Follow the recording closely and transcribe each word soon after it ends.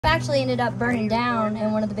Actually ended up burning down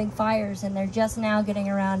in one of the big fires, and they're just now getting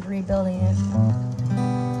around to rebuilding it.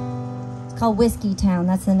 It's called Whiskey Town.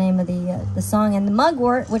 That's the name of the song. And the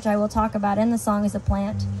mugwort, which I will talk about in the song, is a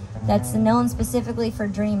plant that's known specifically for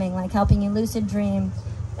dreaming, like helping you lucid dream,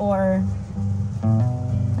 or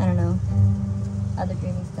I don't know, other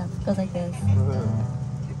dreaming stuff. It goes like this.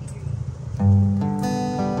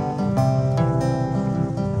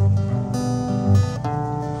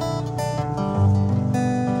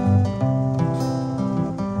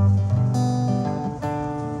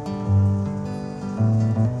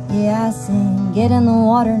 Yeah, I sing, get in the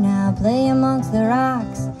water now, play amongst the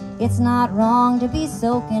rocks. It's not wrong to be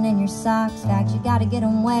soaking in your socks. In fact, you gotta get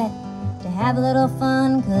them wet to have a little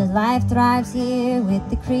fun, 'cause life thrives here with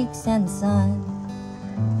the creeks and the sun.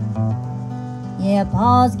 Yeah,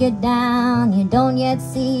 paws get down, you don't yet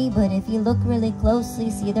see, but if you look really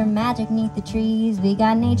closely, see their magic neath the trees. We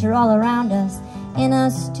got nature all around us, in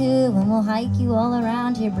us too, and we'll hike you all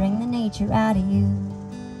around here, bring the nature out of you.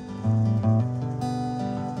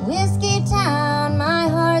 Whiskey Town, my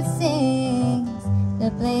heart sings, the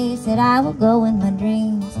place that I will go in my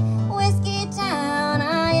dreams. Whiskey Town,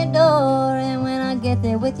 I adore, and when I get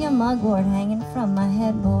there with your mugwort hanging from my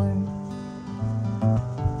headboard.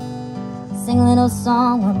 Sing a little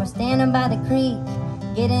song when we're standing by the creek,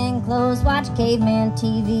 get in close, watch caveman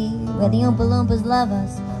TV, where the Oompa Loompas love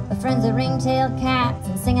us, we're friends of ring-tailed cats,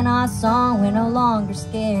 and singing our song, we're no longer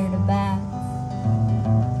scared of bats.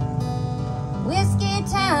 Whiskey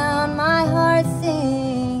Town, my heart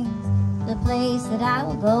sings, the place that I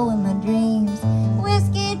will go in my dreams.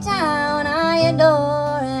 Whiskey Town, I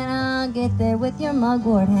adore, and I'll get there with your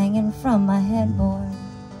mugwort hanging from my headboard.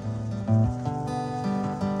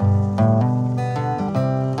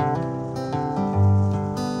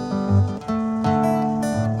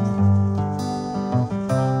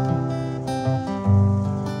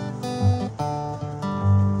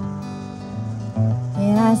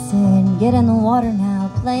 I said, get in the water now,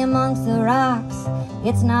 play amongst the rocks.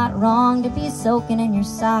 It's not wrong to be soaking in your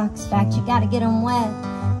socks. In fact, you gotta get them wet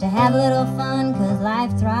to have a little fun, 'cause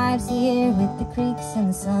life thrives here with the creeks and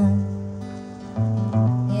the sun.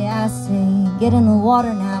 Yeah, I say, get in the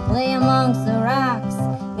water now, play amongst the rocks.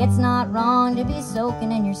 It's not wrong to be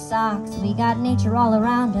soaking in your socks. We got nature all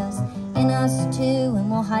around us, in us too, and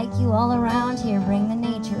we'll hike you all around here, bring the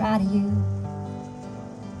nature out of you.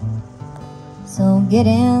 So get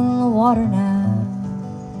in the water now,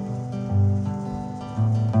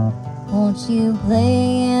 won't you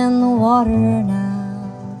play in the water now?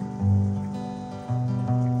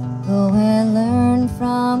 Go and learn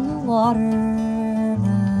from the water.